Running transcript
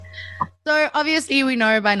So obviously we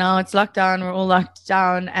know by now it's lockdown, we're all locked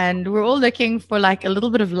down and we're all looking for like a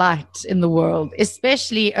little bit of light in the world,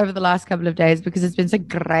 especially over the last couple of days because it's been so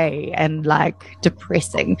gray and like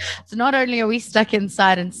depressing. So not only are we stuck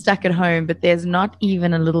inside and stuck at home, but there's not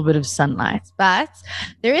even a little bit of sunlight. But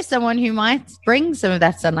there is someone who might bring some of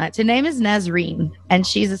that sunlight. Her name is Nazreen and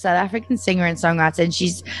she's a South African singer and songwriter and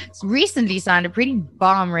she's recently signed a pretty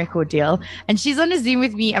bomb record deal and she's on a Zoom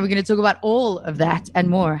with me and we're going to talk about all of that and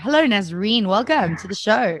more. Hello, Nazreen. Welcome to the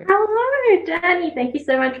show. Hello, Danny. Thank you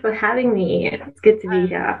so much for having me. It's good to be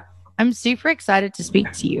here. I'm super excited to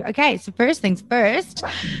speak to you. Okay, so first things first,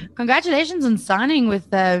 congratulations on signing with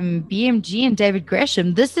BMG and David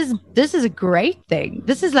Gresham. This is a great thing.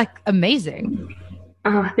 This is like amazing.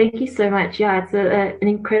 Oh, thank you so much. Yeah, it's an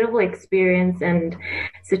incredible experience and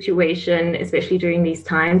situation, especially during these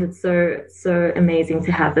times. It's so amazing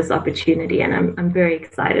to have this opportunity, and I'm very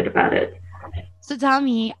excited about it. So tell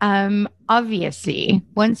me, obviously,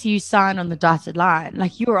 once you sign on the dotted line,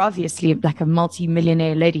 like you're obviously like a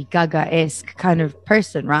multi-millionaire Lady Gaga-esque kind of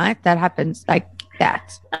person, right? That happens like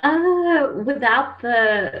that. Without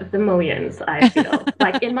the millions, I feel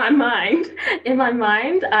like in my mind,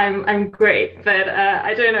 I'm great, but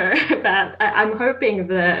I don't know that. I'm hoping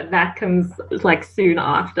that comes like soon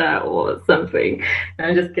after or something. No,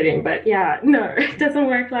 I'm just kidding, but yeah, no, it doesn't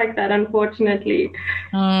work like that, unfortunately.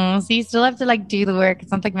 Oh, so you still have to like do the work.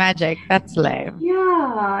 It's not like magic. That's lame.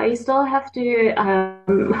 Yeah, you still have to,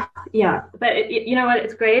 yeah, but you know what?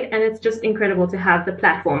 It's great, and it's just incredible to have the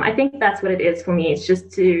platform. I think that's what it is for me. It's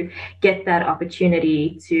just to get that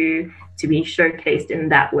opportunity to be showcased in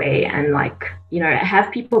that way, and like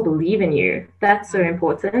have people believe in you. That's so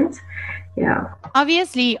important. Yeah.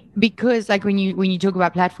 Obviously, because like when you talk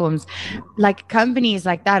about platforms, like companies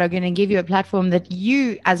like that are going to give you a platform that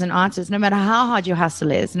you as an artist, no matter how hard your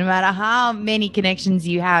hustle is, no matter how many connections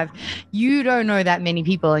you have, you don't know that many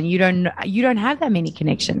people and you don't have that many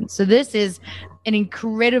connections. So this is an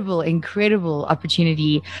incredible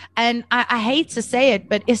opportunity. And I hate to say it,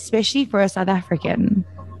 but especially for a South African.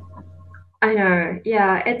 I know.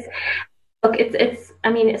 Yeah, look, it's. I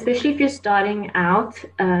mean, especially if you're starting out,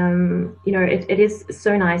 it is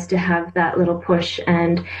so nice to have that little push.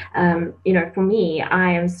 And for me, I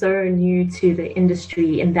am so new to the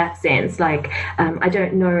industry in that sense. Like, I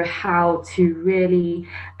don't know how to really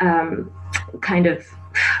kind of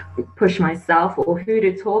push myself or who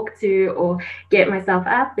to talk to or get myself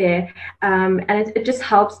out there. And it just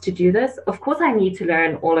helps to do this. Of course, I need to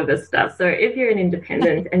learn all of this stuff. So if you're an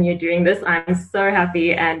independent and you're doing this, I'm so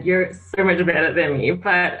happy and you're so much better than me.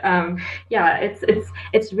 But yeah,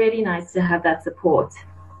 it's really nice to have that support.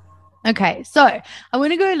 Okay, so I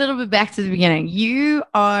want to go a little bit back to the beginning. You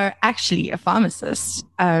are actually a pharmacist.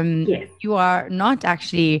 Yes. You are not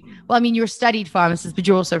actually, well, I mean, you're a studied pharmacist, but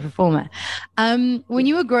you're also a performer. When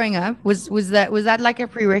you were growing up, was that like a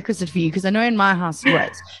prerequisite for you? Because I know in my house it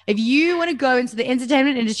was. If you want to go into the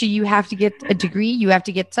entertainment industry, you have to get a degree. You have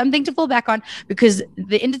to get something to fall back on because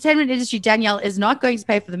the entertainment industry, Danielle, is not going to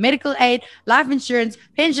pay for the medical aid, life insurance,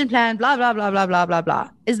 pension plan, blah blah blah blah blah blah blah.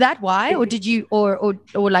 Is that why, or did you, or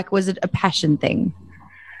like, was it a passion thing?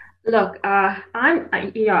 Look, yeah,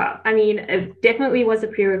 I mean, it definitely was a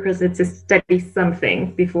prerequisite to study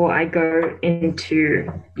something before I go into,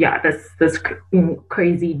 yeah, this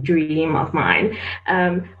crazy dream of mine.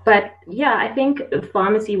 But yeah, I think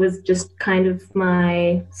pharmacy was just kind of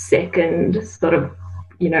my second sort of,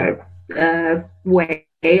 way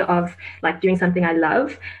of like doing something I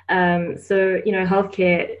love. So,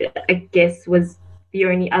 healthcare, I guess, was the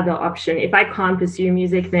only other option. If I can't pursue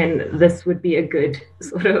music, then this would be a good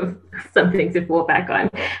sort of something to fall back on.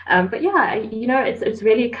 But yeah, it's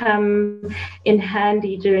really come in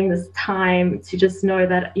handy during this time to just know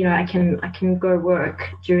that I can go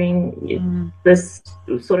work during this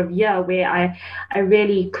sort of year where I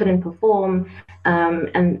really couldn't perform.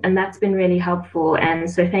 And that's been really helpful. And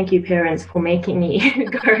so thank you, parents, for making me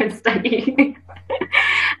go and study.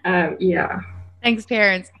 Yeah. Thanks,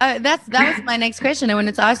 parents. That was my next question. I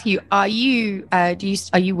wanted to ask you: are you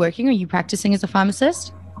working? Are you practicing as a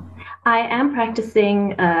pharmacist? I am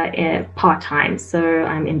practicing part time, so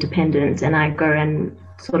I'm independent and I go and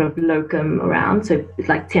sort of locum around, so it's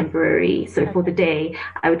like temporary. So for the day,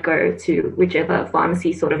 I would go to whichever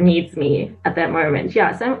pharmacy sort of needs me at that moment.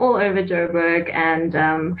 Yeah, so I'm all over Joburg, and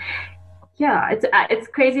yeah, it's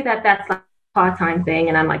crazy that that's part-time thing,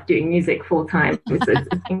 and I'm like doing music full-time. It's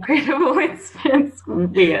incredible. It's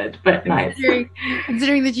weird, but nice.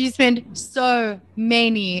 Considering that you spent so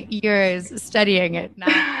many years studying it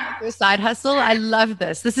now, your side hustle. I love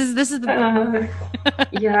this. This is the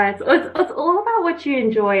yeah, it's all about what you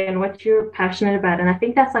enjoy and what you're passionate about, and I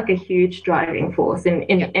think that's like a huge driving force in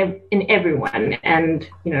everyone, and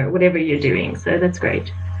whatever you're doing. So that's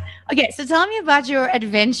great. Okay, so tell me about your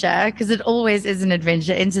adventure, because it always is an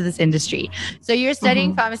adventure into this industry. So you're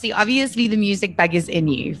studying pharmacy. Obviously, the music bug is in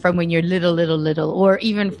you from when you're little, or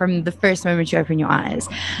even from the first moment you open your eyes.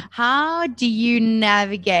 How do you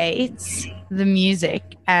navigate the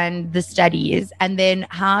music and the studies? And then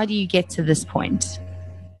how do you get to this point?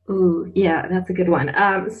 Ooh, yeah, that's a good one.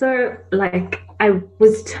 So like I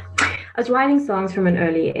was writing songs from an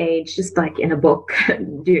early age, just like in a book,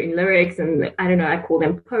 doing lyrics, and I don't know, I call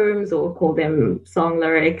them poems or call them song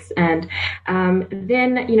lyrics. And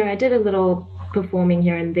then, I did a little performing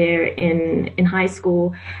here and there in high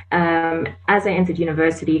school. As I entered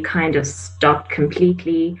university, kind of stopped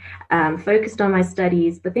completely, focused on my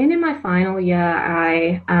studies. But then in my final year,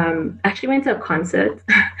 I actually went to a concert,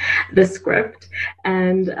 The Script,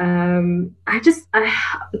 and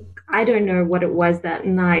I don't know what it was that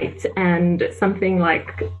night, and something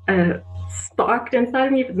like sparked inside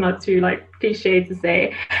of me, if it's not too like cliche to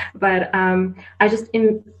say, but I just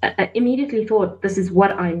immediately thought, this is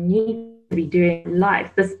what I need to be doing in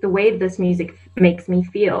life. The way this music makes me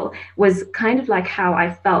feel was kind of like how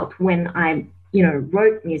I felt when I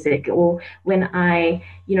wrote music, or when I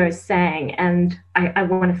sang, and I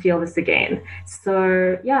want to feel this again.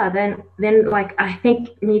 So yeah, then like I think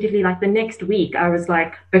immediately, like the next week, I was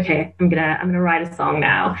like, okay, I'm gonna write a song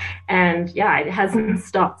now, and yeah, it hasn't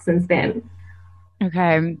stopped since then.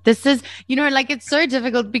 Okay. This is, like it's so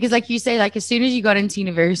difficult because like you say, like as soon as you got into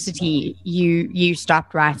university, you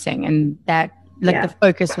stopped writing, and that the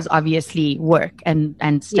focus was obviously work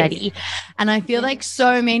and study. Yes. And I feel like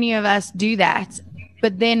so many of us do that,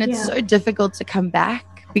 but then it's so difficult to come back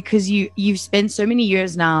because you've spent so many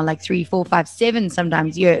years now, like 3, 4, 5, 7,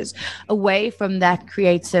 sometimes years away from that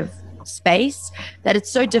creative space, that it's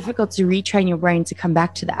so difficult to retrain your brain to come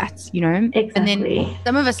back to that, Exactly. And then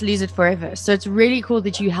some of us lose it forever. So it's really cool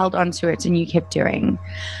that you held on to it and you kept doing.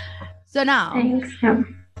 So now, thanks.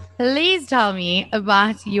 Please tell me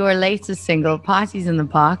about your latest single, Parties in the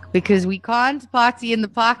Park, because we can't party in the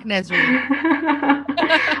park, Nazreen.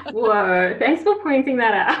 Whoa, thanks for pointing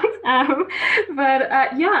that out. But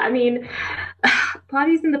yeah, I mean,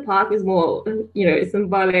 Parties in the Park is more,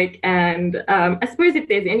 symbolic. And I suppose if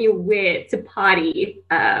there's anywhere to party,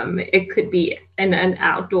 it could be in an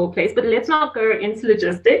outdoor place. But let's not go into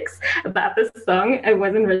logistics about this song. It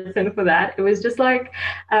wasn't written for that. It was just like,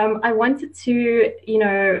 I wanted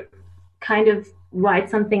to, kind of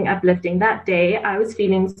write something uplifting. That day I was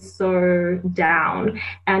feeling so down,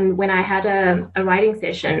 and when I had a writing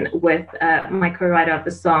session with my co-writer of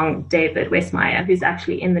the song, David Westmeyer, who's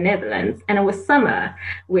actually in the Netherlands, and it was summer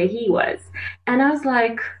where he was, and I was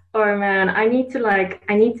like, oh man, I need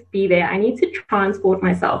to be there. I need to transport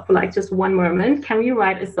myself for like just one moment. Can we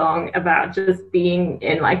write a song about just being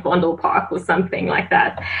in like Vondel Park or something like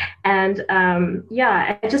that? And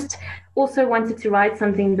I just also wanted to write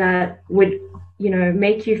something that would,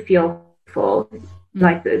 make you feel full,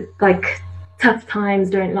 like tough times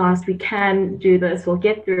don't last. We can do this. We'll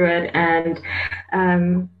get through it. And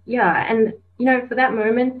for that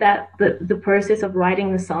moment, that the process of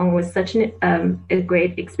writing the song was such a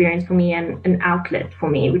great experience for me, and an outlet for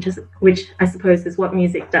me, which I suppose is what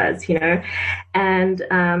music does, And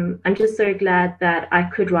I'm just so glad that I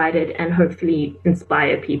could write it and hopefully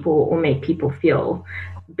inspire people or make people feel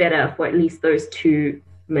better for at least those 2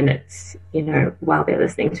 minutes, while they're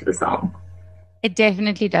listening to the song. It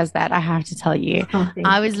definitely does that, I have to tell you.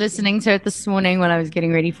 I was listening to it this morning when I was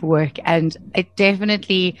getting ready for work, and it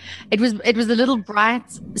was a little bright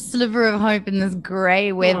sliver of hope in this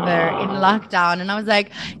gray weather in lockdown. And I was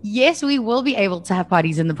like, yes, we will be able to have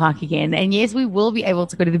parties in the park again. And yes, we will be able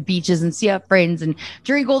to go to the beaches and see our friends and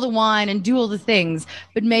drink all the wine and do all the things,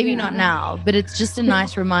 but maybe not now. But it's just a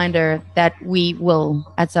nice reminder that we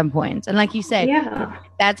will at some point. And like you said,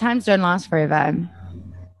 bad times don't last forever.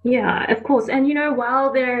 Yeah, of course. And,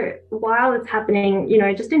 while it's happening,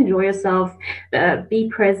 just enjoy yourself, be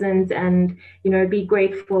present, and, be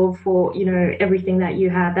grateful for, everything that you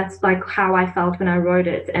have. That's like how I felt when I wrote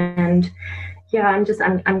it. And yeah,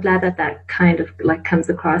 I'm glad that kind of like comes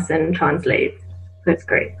across and translates. That's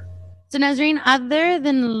great. So Nazreen, other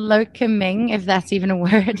than locoming, if that's even a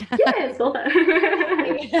word. Yes.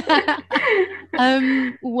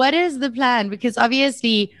 What is the plan? Because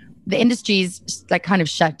obviously the industry's like kind of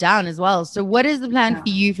shut down as well. So what is the plan for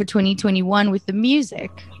you for 2021 with the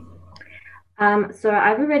music? So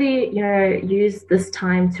I've already, used this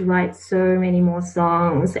time to write so many more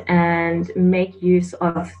songs and make use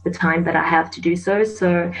of the time that I have to do so.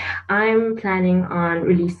 So I'm planning on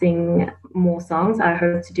releasing more songs. I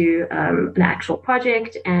hope to do an actual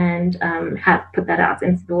project and have put that out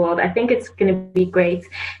into the world. I think it's going to be great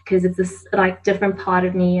because it's this like different part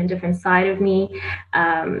of me and different side of me.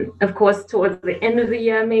 Of course, towards the end of the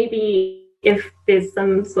year, maybe if there's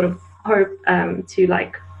some sort of hope to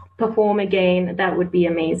like perform again, that would be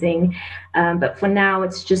amazing. But for now,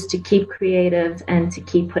 it's just to keep creative and to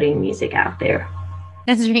keep putting music out there.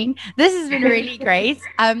 Nazreen, this has been really great.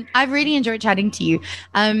 I've really enjoyed chatting to you.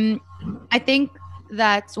 I think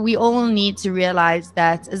that we all need to realize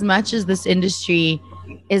that as much as this industry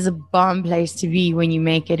is a bomb place to be when you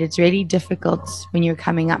make it, it's really difficult when you're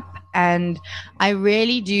coming up. And I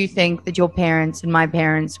really do think that your parents and my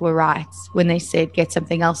parents were right when they said get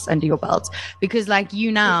something else under your belt. Because like you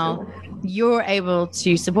now, you're able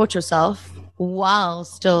to support yourself while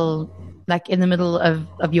still like in the middle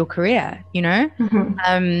of your career,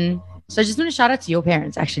 Mm-hmm. So I just want to shout out to your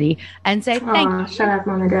parents actually and say thank you. Shout out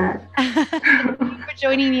mom and dad. for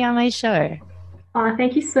joining me on my show.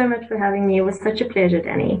 Thank you so much for having me. It was such a pleasure,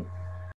 Danny.